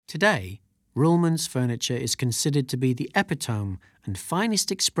Today, Ruhlmann's furniture is considered to be the epitome and finest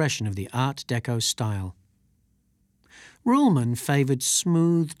expression of the Art Deco style. Ruhlmann favoured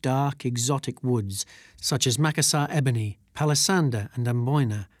smooth, dark, exotic woods such as Macassar ebony, palisander and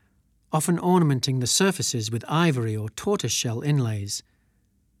amboina, often ornamenting the surfaces with ivory or tortoiseshell inlays.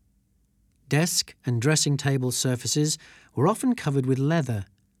 Desk and dressing table surfaces were often covered with leather,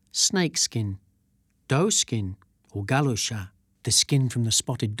 snakeskin, doeskin or galusha, the skin from the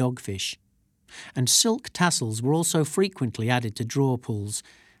spotted dogfish, and silk tassels were also frequently added to drawer pulls,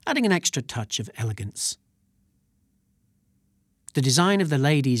 adding an extra touch of elegance. The design of the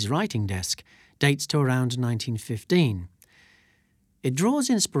ladies' writing desk dates to around 1915. It draws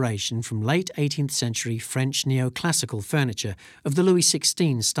inspiration from late 18th century French neoclassical furniture of the Louis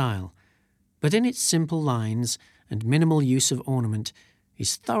XVI style, but in its simple lines and minimal use of ornament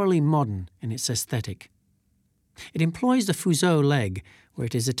is thoroughly modern in its aesthetic. It employs the fuseau leg, where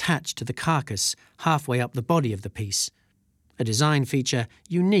it is attached to the carcass halfway up the body of the piece, a design feature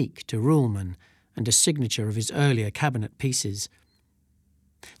unique to Ruhlmann and a signature of his earlier cabinet pieces.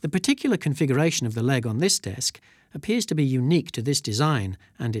 The particular configuration of the leg on this desk appears to be unique to this design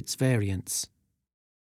and its variants.